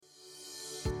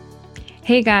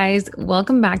Hey guys,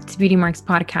 welcome back to Beauty Marks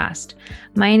Podcast.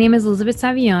 My name is Elizabeth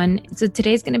Savion. So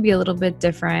today's going to be a little bit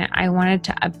different. I wanted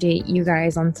to update you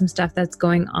guys on some stuff that's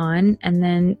going on and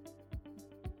then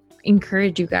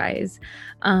encourage you guys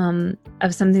of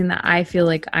something that I feel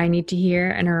like I need to hear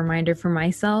and a reminder for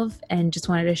myself, and just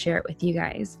wanted to share it with you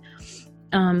guys.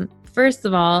 First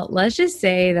of all, let's just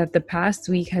say that the past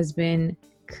week has been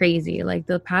crazy. Like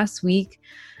the past week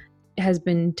has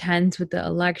been tense with the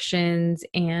elections,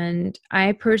 and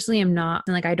I personally am not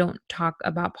like, I don't talk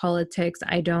about politics.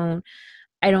 I don't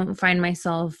find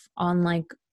myself on like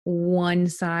one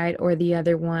side or the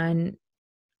other one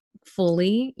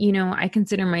fully. I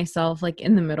consider myself like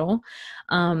in the middle.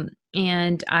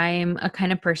 And I'm a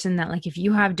kind of person that, like, if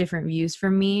you have different views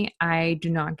from me, I do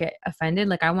not get offended.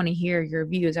 Like, I want to hear your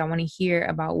views. I want to hear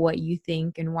about what you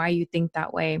think and why you think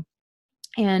that way.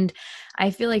 And I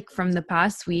feel like from the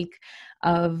past week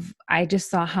I just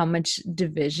saw how much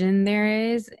division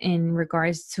there is in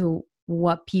regards to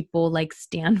what people like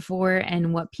stand for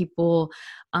and what people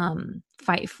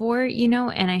fight for,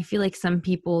 and I feel like some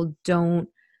people don't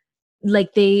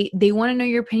like, they want to know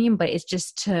your opinion, but it's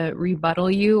just to rebuttal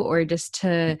you or just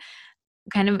to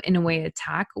kind of in a way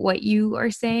attack what you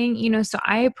are saying, so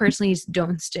I personally just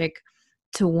don't stick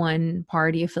to one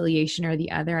party affiliation or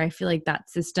the other. I feel like that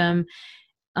system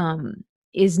um,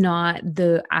 is not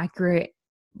the accurate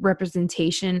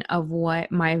representation of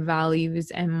what my values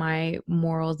and my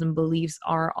morals and beliefs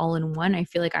are all in one. I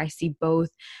feel like I see both,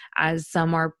 as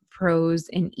some are pros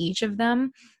in each of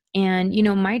them. And,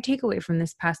 my takeaway from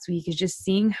this past week is just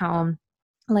seeing how,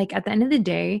 like, at the end of the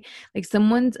day, like,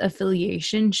 someone's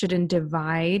affiliation shouldn't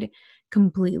divide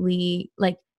completely.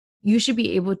 Like, you should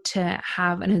be able to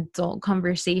have an adult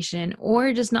conversation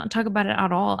or just not talk about it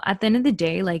at all. At the end of the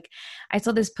day, like, I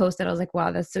saw this post that I was like,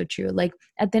 wow, that's so true. Like,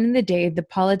 at the end of the day, the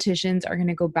politicians are going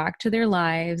to go back to their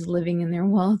lives, living in their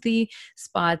wealthy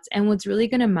spots. And what's really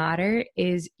going to matter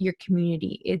is your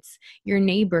community. It's your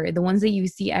neighbor, the ones that you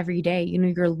see every day,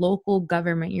 your local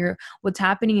government, what's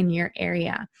happening in your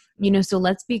area. So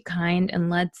let's be kind and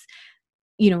let's,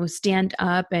 stand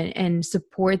up and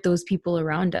support those people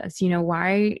around us.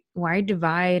 Why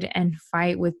divide and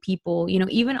fight with people,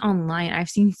 even online. I've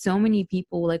seen so many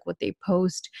people, like, what they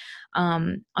post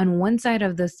on one side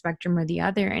of the spectrum or the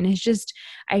other. And it's just,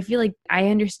 I feel like I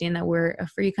understand that we're a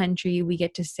free country. We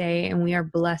get to say, and we are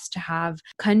blessed to have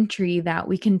a country that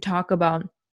we can talk about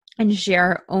and share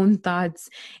our own thoughts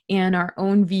and our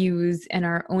own views and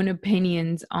our own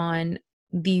opinions on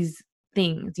these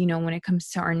things, when it comes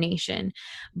to our nation.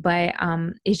 But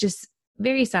it's just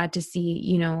very sad to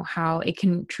see, how it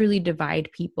can truly divide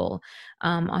people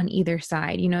on either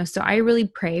side, so I really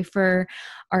pray for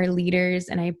our leaders,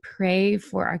 and I pray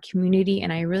for our community,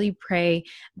 and I really pray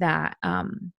that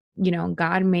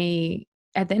God may,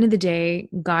 at the end of the day,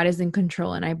 God is in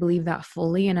control, and I believe that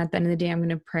fully. And at the end of the day, I'm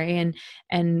going to pray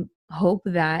and hope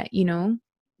that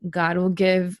God will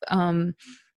give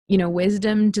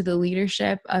wisdom to the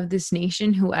leadership of this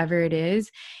nation, whoever it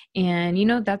is.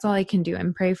 And, that's all I can do.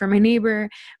 And pray for my neighbor,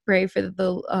 pray for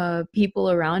the people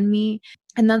around me.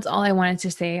 And that's all I wanted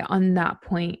to say on that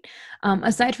point.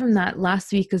 Aside from that,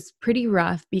 last week was pretty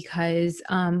rough because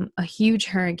a huge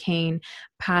hurricane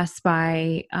passed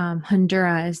by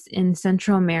Honduras in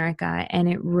Central America, and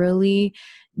it really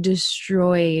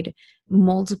destroyed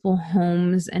multiple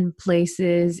homes and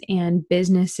places and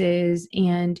businesses,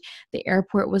 and the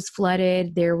airport was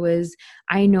flooded.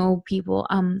 I know people,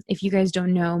 if you guys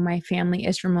don't know, my family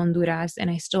is from Honduras, and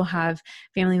I still have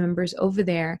family members over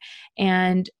there.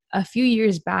 And a few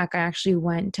years back, I actually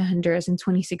went to Honduras in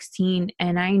 2016,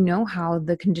 and I know how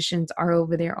the conditions are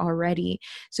over there already.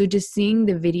 So just seeing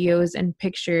the videos and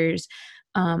pictures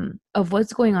of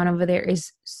what's going on over there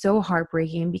is so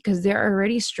heartbreaking, because they're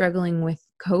already struggling with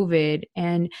COVID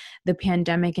and the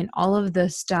pandemic and all of the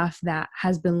stuff that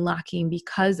has been lacking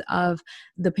because of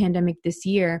the pandemic this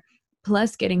year,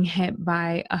 plus getting hit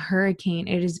by a hurricane.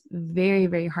 It is very,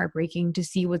 very heartbreaking to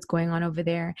see what's going on over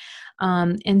there.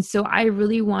 And so I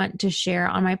really want to share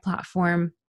on my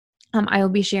platform. I will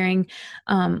be sharing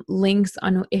links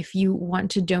on if you want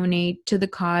to donate to the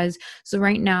cause. So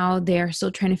right now they are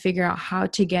still trying to figure out how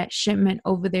to get shipment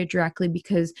over there directly,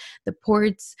 because the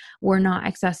ports were not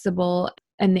accessible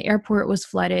and the airport was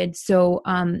flooded. So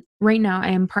right now I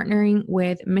am partnering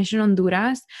with Mission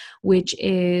Honduras, which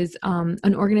is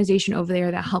an organization over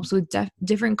there that helps with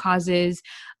different causes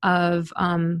of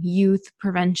youth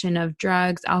prevention of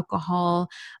drugs, alcohol,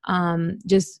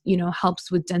 just,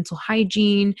 helps with dental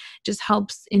hygiene, just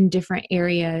helps in different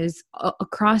areas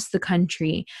across the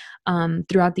country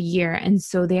throughout the year. And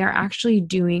so they are actually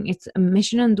it's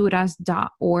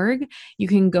missionhonduras.org. You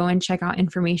can go and check out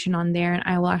information on there, and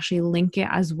I will actually link it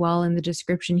as well in the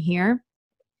description here,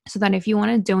 so that if you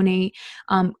want to donate,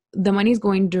 the money is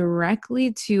going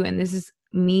directly to, and this is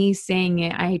me saying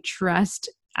it,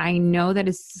 I know that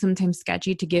it's sometimes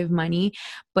sketchy to give money,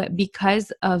 but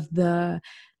because of the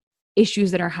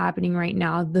issues that are happening right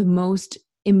now, the most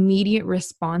immediate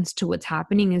response to what's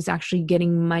happening is actually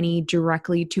getting money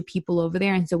directly to people over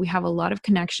there. And so we have a lot of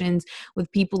connections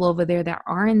with people over there that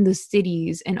are in the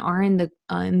cities and are in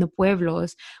the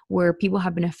pueblos where people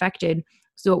have been affected.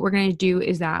 So what we're going to do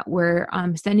is that we're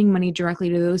sending money directly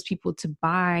to those people to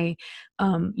buy,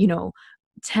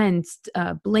 tents,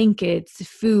 blankets,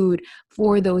 food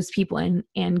for those people,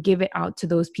 and give it out to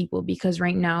those people, because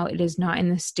right now it is not in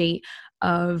the state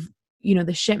of,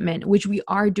 the shipment, which we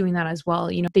are doing that as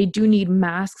well. They do need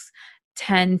masks,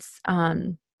 tents,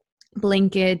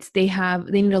 blankets. They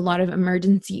need a lot of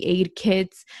emergency aid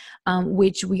kits,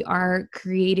 which we are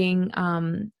creating,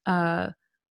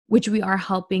 which we are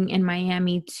helping in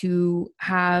Miami to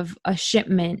have a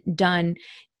shipment done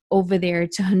over there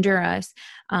to Honduras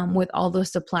with all those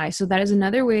supplies. So that is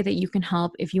another way that you can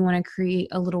help if you want to create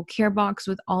a little care box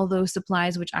with all those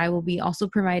supplies, which I will be also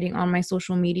providing on my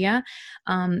social media.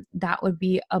 That would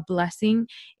be a blessing.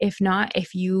 If not,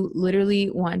 if you literally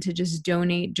want to just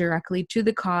donate directly to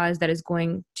the cause that is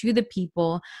going to the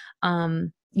people,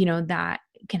 that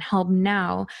can help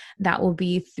now, that will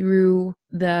be through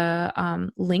the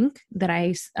link that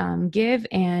I give,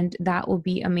 and that will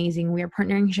be amazing. We are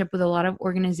partnering with a lot of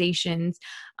organizations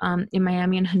in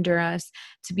Miami and Honduras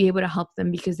to be able to help them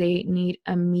because they need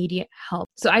immediate help.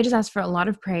 So I just asked for a lot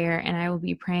of prayer, and I will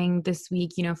be praying this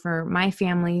week, for my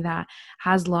family that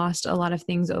has lost a lot of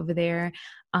things over there,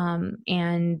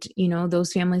 and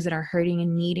those families that are hurting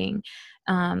and needing.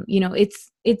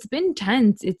 It's been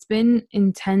tense. It's been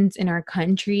intense in our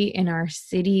country, in our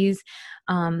cities,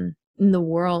 in the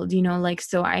world,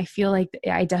 so I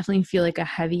definitely feel like a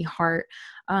heavy heart,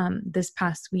 this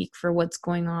past week for what's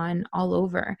going on all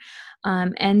over.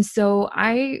 And so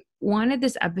I wanted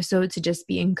this episode to just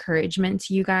be encouragement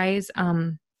to you guys.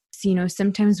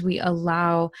 Sometimes we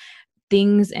allow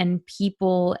things and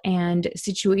people and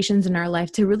situations in our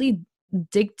life to really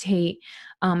dictate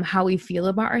how we feel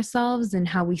about ourselves and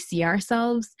how we see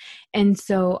ourselves. And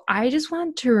so I just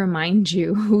want to remind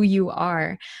you who you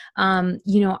are.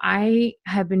 I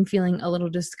have been feeling a little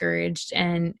discouraged,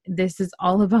 and this is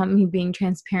all about me being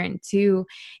transparent too.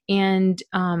 And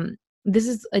this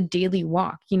is a daily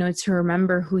walk, to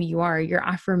remember who you are, your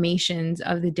affirmations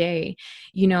of the day.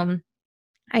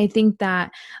 I think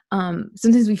that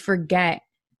sometimes we forget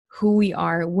who we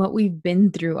are, what we've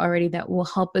been through already that will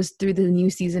help us through the new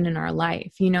season in our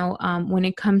life. When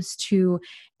it comes to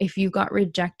if you got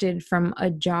rejected from a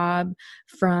job,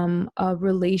 from a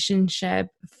relationship,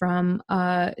 from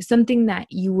something that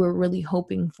you were really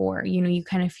hoping for, you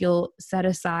kind of feel set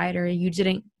aside, or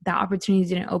that opportunity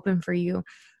didn't open for you.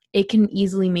 It can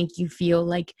easily make you feel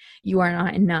like you are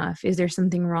not enough. Is there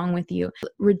something wrong with you?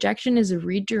 Rejection is a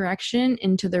redirection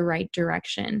into the right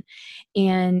direction.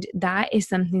 And that is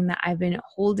something that I've been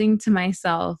holding to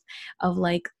myself of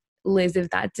like, Liz, if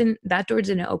that door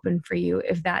didn't open for you,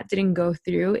 if that didn't go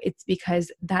through, it's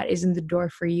because that isn't the door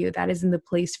for you. That isn't the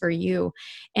place for you.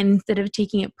 And instead of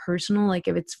taking it personal, like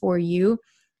if it's for you,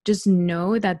 just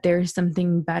know that there's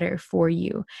something better for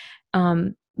you.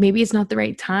 Maybe it's not the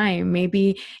right time.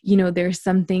 Maybe, there's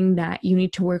something that you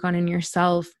need to work on in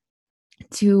yourself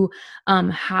to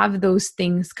have those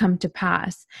things come to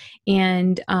pass.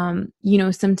 And,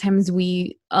 sometimes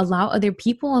we allow other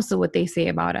people also what they say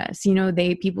about us.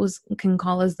 People can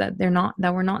call us that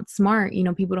we're not smart.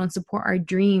 People don't support our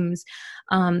dreams.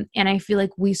 And I feel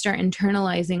like we start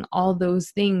internalizing all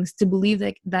those things to believe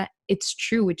that it's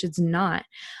true, which it's not.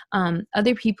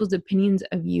 Other people's opinions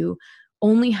of you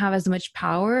only have as much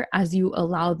power as you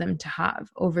allow them to have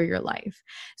over your life.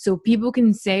 So people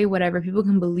can say whatever, people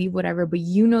can believe whatever, but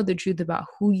you know the truth about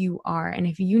who you are. And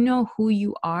if you know who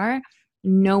you are,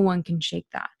 no one can shake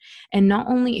that. And not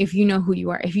only if you know who you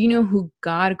are, if you know who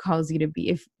God calls you to be,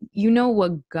 if you know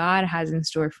what God has in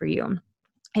store for you,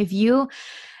 if you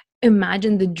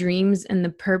imagine the dreams and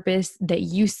the purpose that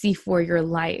you see for your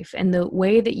life and the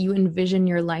way that you envision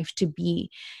your life to be.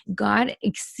 God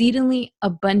exceedingly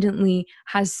abundantly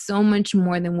has so much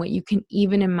more than what you can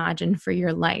even imagine for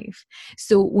your life.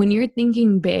 So when you're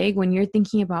thinking big, when you're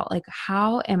thinking about like,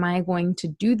 how am I going to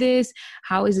do this?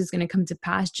 How is this going to come to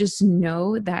pass? Just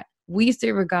know that we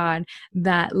serve a God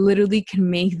that literally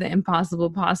can make the impossible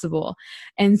possible.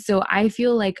 And so I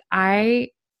feel like I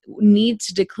need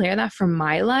to declare that for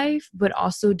my life, but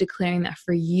also declaring that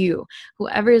for you,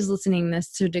 whoever is listening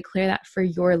this, to declare that for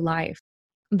your life,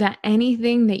 that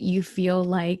anything that you feel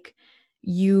like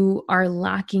you are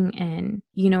lacking in,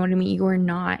 you know what I mean?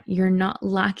 You're not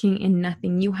lacking in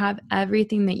nothing. You have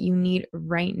everything that you need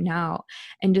right now.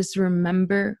 And just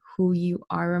remember who you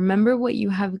are. Remember what you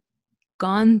have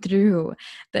gone through.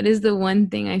 That is the one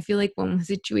thing I feel like when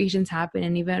situations happen,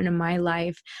 and even in my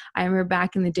life, I remember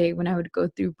back in the day when I would go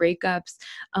through breakups,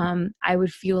 I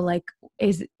would feel like,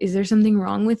 is there something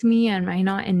wrong with me? Am I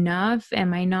not enough?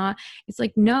 Am I not? It's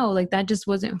like, no, like that just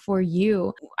wasn't for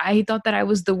you. I thought that I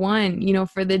was the one,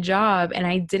 for the job, and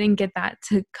I didn't get that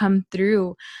to come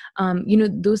through.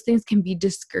 Those things can be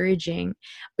discouraging,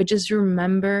 but just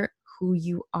remember who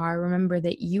you are. Remember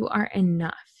that you are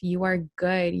enough. You are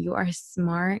good. You are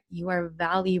smart. You are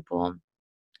valuable.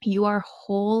 You are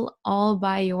whole all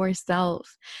by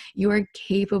yourself. You are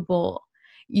capable.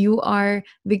 You are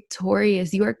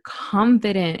victorious. You are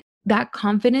confident. That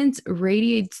confidence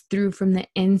radiates through from the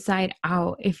inside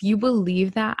out. If you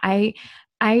believe that, I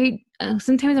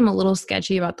sometimes I'm a little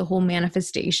sketchy about the whole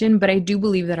manifestation, but I do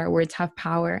believe that our words have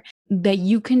power, that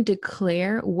you can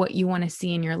declare what you want to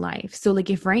see in your life. So like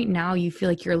if right now you feel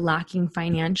like you're lacking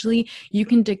financially, you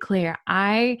can declare,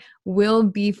 I will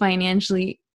be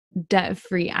financially debt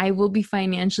free. I will be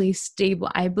financially stable.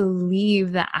 I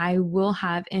believe that I will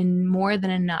have in more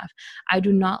than enough. I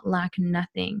do not lack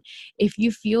nothing. If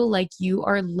you feel like you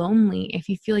are lonely, if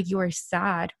you feel like you are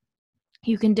sad,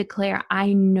 you can declare,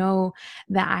 I know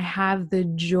that I have the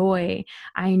joy.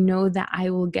 I know that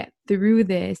I will get through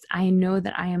this. I know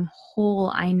that I am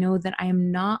whole. I know that I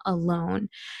am not alone.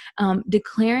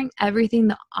 Declaring everything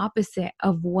the opposite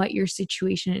of what your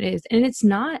situation is. And it's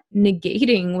not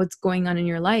negating what's going on in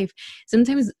your life.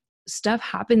 Sometimes stuff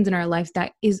happens in our life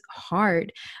that is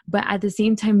hard, but at the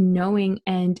same time, knowing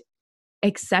and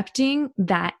accepting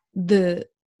that the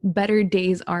better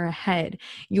days are ahead.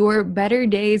 Your better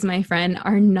days, my friend,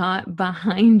 are not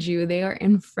behind you. They are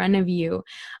in front of you.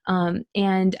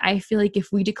 And I feel like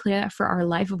if we declare that for our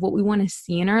life, of what we want to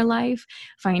see in our life,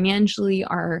 financially,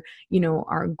 our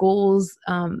goals,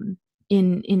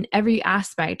 in every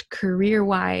aspect, career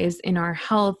wise, in our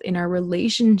health, in our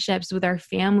relationships with our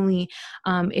family.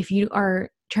 If you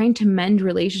are trying to mend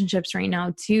relationships right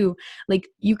now too, like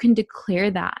you can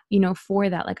declare that, for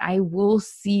that, like I will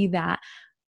see that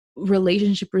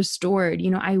relationship restored.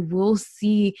 I will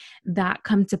see that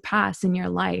come to pass in your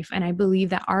life. And I believe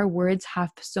that our words have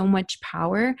so much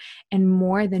power, and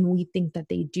more than we think that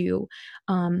they do.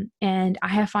 And I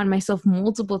have found myself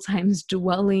multiple times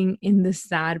dwelling in the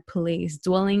sad place,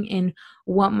 dwelling in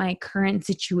what my current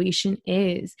situation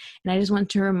is. And I just want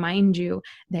to remind you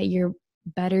that your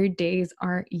better days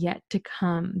are yet to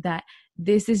come, that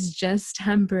this is just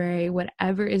temporary,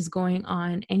 whatever is going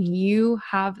on, and you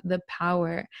have the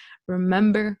power.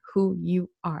 Remember who you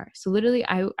are. So literally,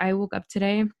 I woke up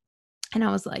today and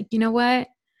I was like, you know what?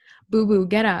 Boo boo,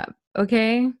 get up,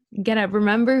 okay? Get up.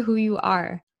 Remember who you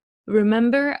are.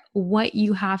 Remember what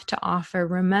you have to offer.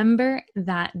 Remember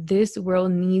that this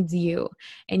world needs you,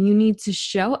 and you need to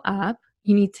show up.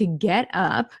 You need to get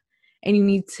up, and you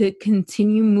need to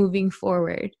continue moving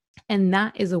forward. And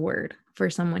that is a word for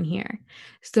someone here.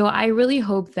 So I really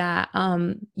hope that,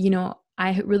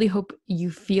 I really hope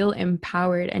you feel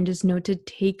empowered, and just know to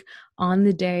take on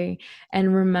the day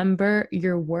and remember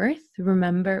your worth.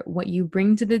 Remember what you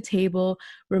bring to the table.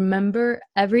 Remember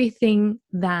everything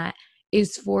that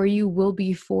is for you will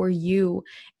be for you.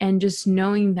 And just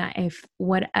knowing that if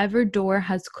whatever door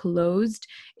has closed,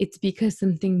 it's because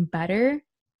something better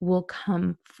will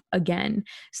come again.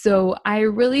 So I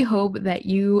really hope that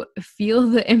you feel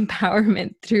the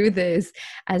empowerment through this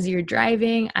as you're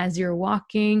driving, as you're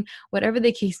walking, whatever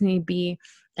the case may be.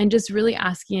 And just really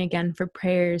asking again for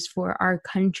prayers for our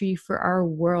country, for our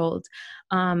world,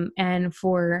 and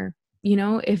for,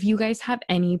 if you guys have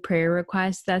any prayer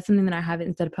requests, that's something that I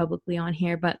haven't said publicly on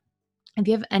here, but if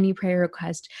you have any prayer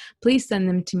requests, please send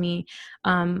them to me.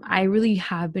 I really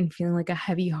have been feeling like a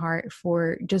heavy heart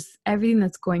for just everything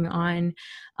that's going on.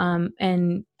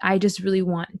 And I just really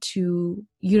want you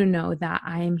to know that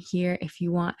I am here if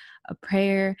you want a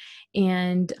prayer.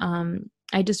 And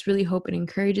I just really hope it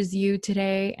encourages you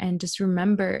today. And just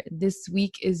remember, this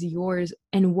week is yours,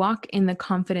 and walk in the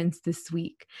confidence this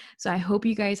week. So I hope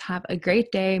you guys have a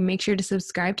great day. Make sure to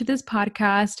subscribe to this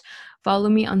podcast. Follow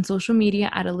me on social media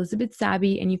at Elizabeth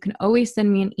Sabby, and you can always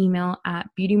send me an email at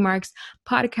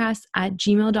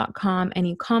beautymarkspodcast@gmail.com.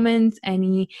 Any comments,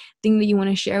 anything that you want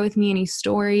to share with me, any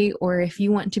story, or if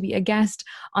you want to be a guest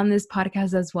on this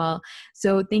podcast as well.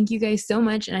 So thank you guys so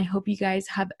much, and I hope you guys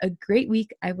have a great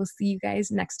week. I will see you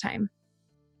guys next time.